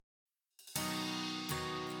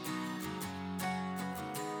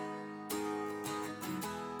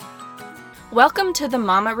Welcome to the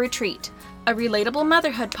Mama Retreat, a relatable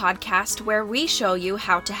motherhood podcast where we show you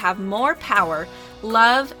how to have more power,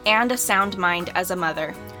 love, and a sound mind as a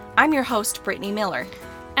mother. I'm your host, Brittany Miller.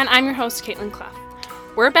 And I'm your host, Caitlin Clough.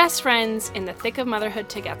 We're best friends in the thick of motherhood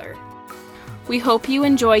together. We hope you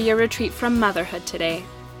enjoy your retreat from motherhood today.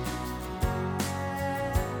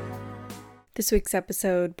 This week's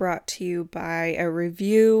episode brought to you by a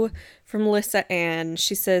review from Lissa Ann.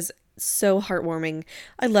 She says, so heartwarming.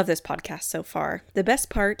 I love this podcast so far. The best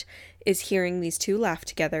part is hearing these two laugh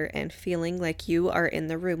together and feeling like you are in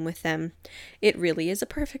the room with them. It really is a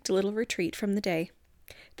perfect little retreat from the day.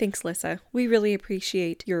 Thanks, Lissa. We really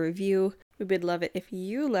appreciate your review. We would love it if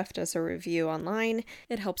you left us a review online.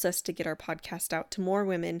 It helps us to get our podcast out to more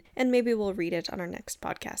women, and maybe we'll read it on our next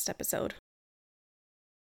podcast episode.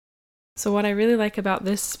 So what I really like about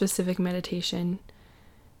this specific meditation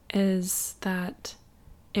is that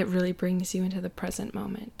it really brings you into the present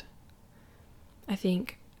moment. I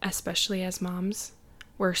think, especially as moms,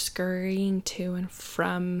 we're scurrying to and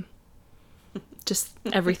from just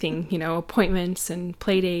everything, appointments and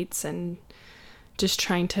play dates and just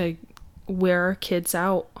trying to wear our kids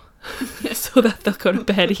out so that they'll go to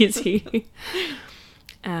bed easy.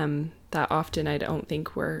 That often I don't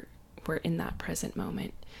think we're in that present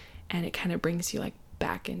moment. And it kind of brings you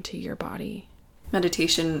back into your body.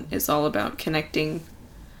 Meditation is all about connecting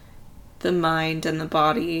the mind and the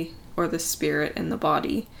body, or the spirit and the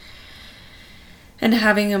body, and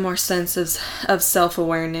having a more sense of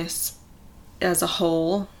self-awareness as a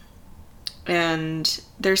whole. And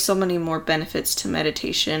there's so many more benefits to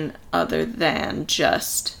meditation other than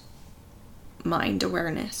just mind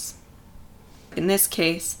awareness. In this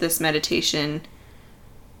case, this meditation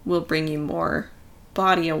will bring you more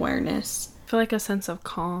body awareness. I feel like a sense of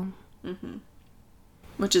calm. Mm-hmm.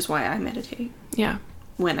 Which is why I meditate. Yeah.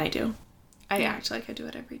 When I do. I act like I do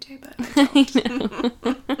it every day, but I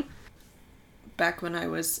don't. Back when I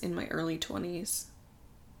was in my early 20s,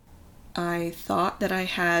 I thought that I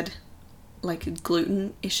had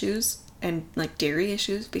gluten issues and dairy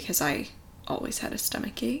issues because I always had a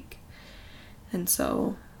stomach ache. And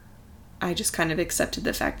so I just kind of accepted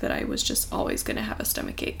the fact that I was just always going to have a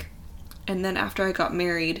stomach ache. And then after I got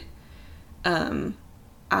married,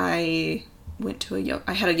 I went to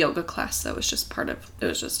I had a yoga class that was just it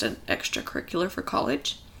was just an extracurricular for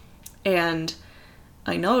college. And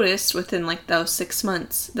I noticed within those 6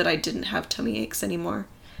 months that I didn't have tummy aches anymore.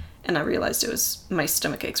 And I realized my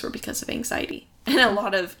stomach aches were because of anxiety. And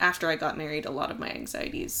after I got married, a lot of my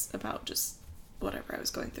anxieties about just whatever I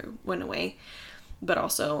was going through went away. But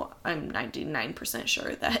also, I'm 99%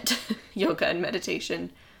 sure that yoga and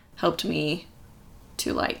meditation helped me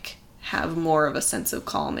to have more of a sense of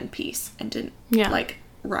calm and peace, and didn't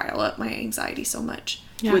rile up my anxiety so much,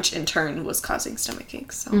 which in turn was causing stomach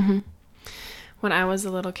aches. So when I was a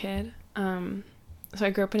little kid, so I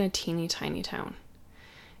grew up in a teeny tiny town,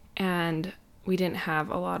 and we didn't have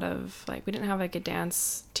a lot of we didn't have a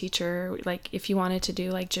dance teacher. If you wanted to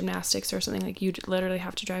do gymnastics or something, you'd literally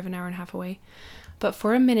have to drive an hour and a half away. But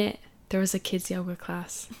for a minute there was a kids yoga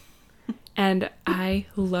class. And I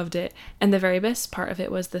loved it. And the very best part of it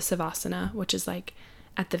was the Savasana, which is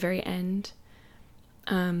at the very end.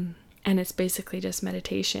 And it's basically just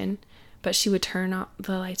meditation. But she would turn off,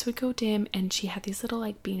 the lights would go dim, and she had these little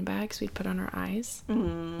bean bags we'd put on our eyes.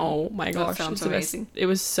 Oh my gosh. That sounds amazing. It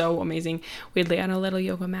was so amazing. We'd lay on our little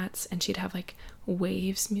yoga mats, and she'd have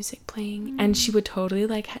waves music playing. And she would totally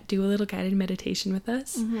do a little guided meditation with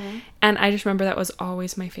us. And I just remember that was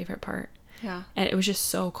always my favorite part. Yeah. And it was just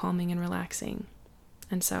so calming and relaxing.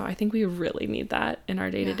 And so I think we really need that in our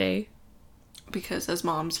day-to-day. Because as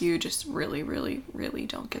moms, you just really, really, really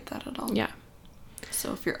don't get that at all. Yeah.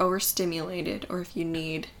 So if you're overstimulated, or if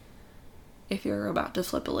you're about to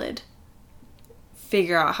flip a lid,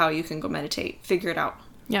 figure out how you can go meditate. Figure it out.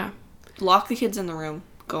 Yeah. Lock the kids in the room.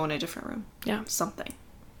 Go in a different room. Yeah. Something.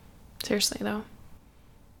 Seriously, though.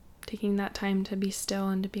 Taking that time to be still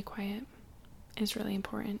and to be quiet is really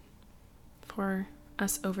important for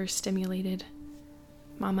us overstimulated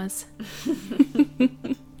mamas.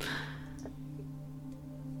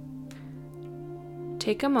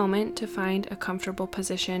 Take a moment to find a comfortable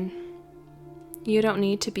position. You don't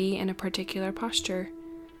need to be in a particular posture.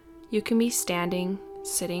 You can be standing,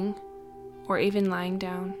 sitting, or even lying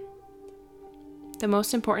down. The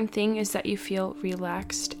most important thing is that you feel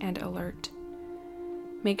relaxed and alert.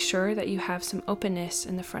 Make sure that you have some openness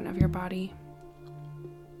in the front of your body.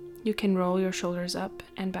 You can roll your shoulders up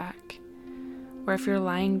and back. Or if you're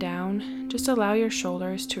lying down, just allow your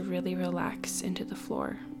shoulders to really relax into the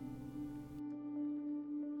floor.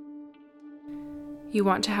 You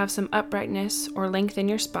want to have some uprightness or length in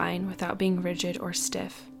your spine without being rigid or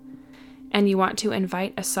stiff. And you want to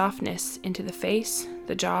invite a softness into the face,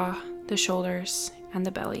 the jaw, the shoulders, and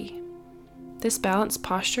the belly. This balanced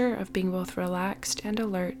posture of being both relaxed and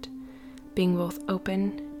alert, being both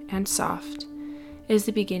open and soft, is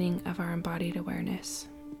the beginning of our embodied awareness.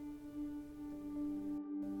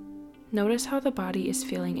 Notice how the body is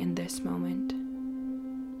feeling in this moment.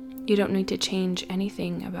 You don't need to change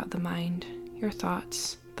anything about the mind, your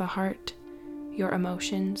thoughts, the heart, your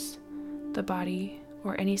emotions, the body,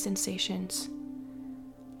 or any sensations.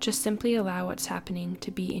 Just simply allow what's happening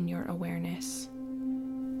to be in your awareness.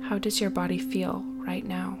 How does your body feel right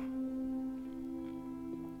now?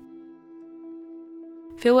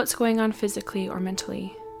 Feel what's going on physically or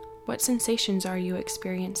mentally. What sensations are you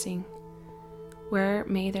experiencing? Where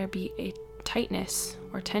may there be a tightness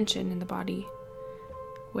or tension in the body?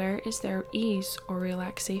 Where is there ease or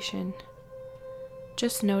relaxation?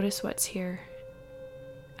 Just notice what's here.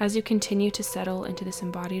 As you continue to settle into this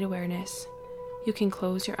embodied awareness, you can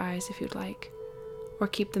close your eyes if you'd like, or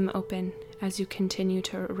keep them open as you continue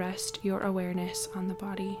to rest your awareness on the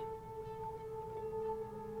body.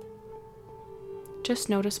 Just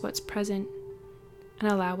notice what's present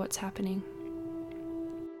and allow what's happening.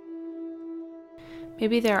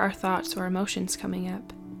 Maybe there are thoughts or emotions coming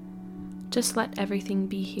up. Just let everything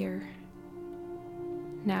be here.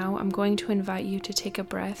 Now I'm going to invite you to take a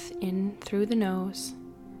breath in through the nose,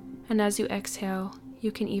 and as you exhale,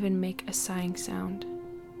 you can even make a sighing sound.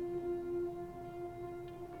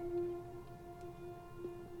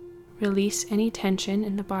 Release any tension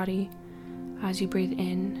in the body as you breathe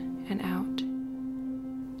in and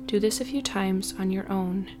out. Do this a few times on your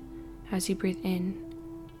own as you breathe in,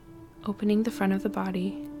 opening the front of the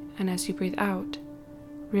body, and as you breathe out,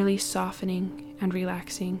 really softening and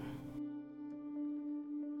relaxing.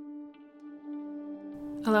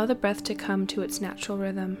 Allow the breath to come to its natural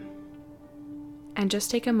rhythm, and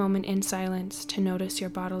just take a moment in silence to notice your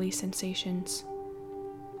bodily sensations.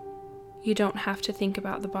 You don't have to think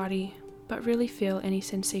about the body, but really feel any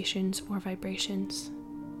sensations or vibrations.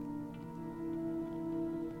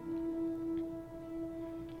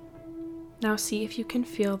 Now see if you can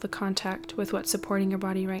feel the contact with what's supporting your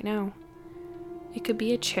body right now. It could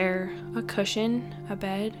be a chair, a cushion, a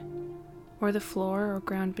bed, or the floor or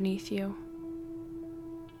ground beneath you.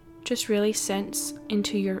 Just really sense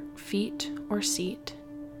into your feet or seat,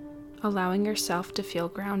 allowing yourself to feel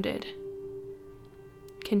grounded.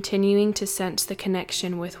 Continuing to sense the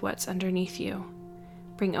connection with what's underneath you.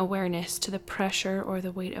 Bring awareness to the pressure or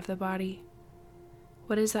the weight of the body.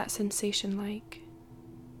 What is that sensation like?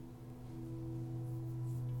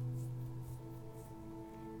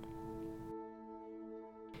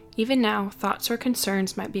 Even now, thoughts or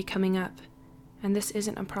concerns might be coming up, and this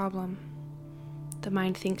isn't a problem. The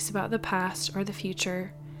mind thinks about the past or the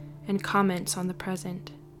future and comments on the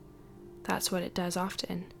present. That's what it does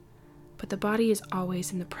often, but the body is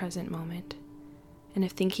always in the present moment. And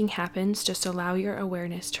if thinking happens, just allow your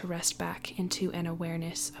awareness to rest back into an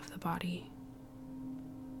awareness of the body.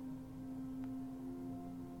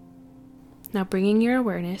 Now bringing your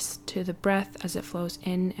awareness to the breath as it flows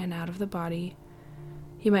in and out of the body,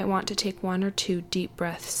 you might want to take 1 or 2 deep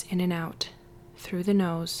breaths in and out through the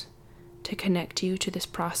nose to connect you to this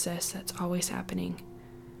process that's always happening,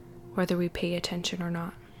 whether we pay attention or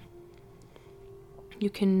not.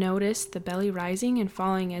 You can notice the belly rising and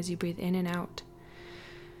falling as you breathe in and out.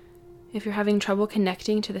 If you're having trouble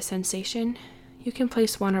connecting to the sensation, you can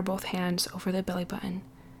place 1 or both hands over the belly button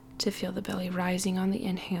to feel the belly rising on the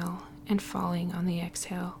inhale and falling on the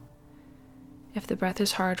exhale. If the breath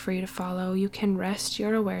is hard for you to follow, you can rest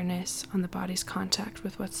your awareness on the body's contact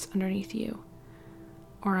with what's underneath you,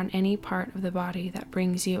 or on any part of the body that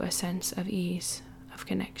brings you a sense of ease, of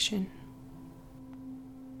connection.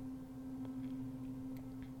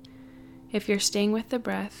 If you're staying with the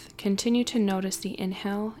breath, continue to notice the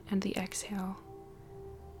inhale and the exhale.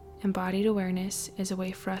 Embodied awareness is a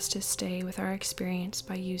way for us to stay with our experience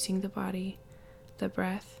by using the body, the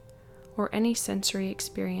breath, or any sensory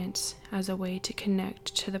experience as a way to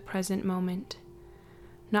connect to the present moment,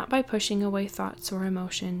 not by pushing away thoughts or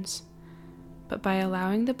emotions, but by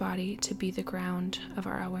allowing the body to be the ground of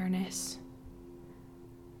our awareness.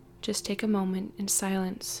 Just take a moment in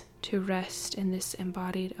silence to rest in this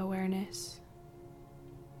embodied awareness.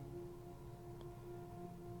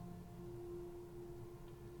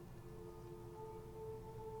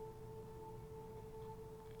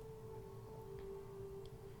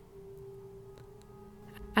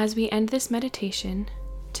 As we end this meditation,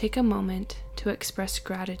 take a moment to express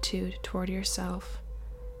gratitude toward yourself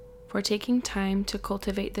for taking time to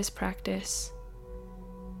cultivate this practice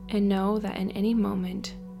And know that in any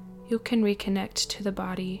moment, you can reconnect to the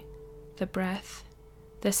body, the breath,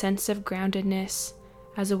 the sense of groundedness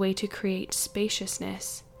as a way to create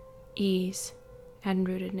spaciousness, ease, and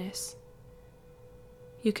rootedness.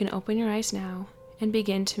 You can open your eyes now and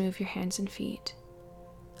begin to move your hands and feet.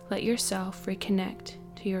 Let yourself reconnect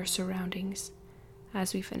to your surroundings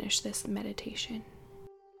as we finish this meditation.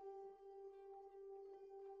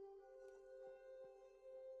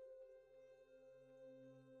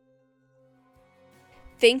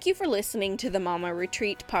 Thank you for listening to the Mama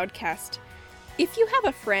Retreat podcast. If you have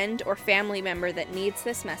a friend or family member that needs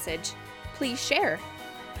this message, please share.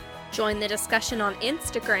 Join the discussion on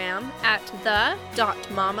Instagram at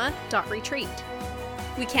the.mama.retreat.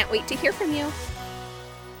 We can't wait to hear from you.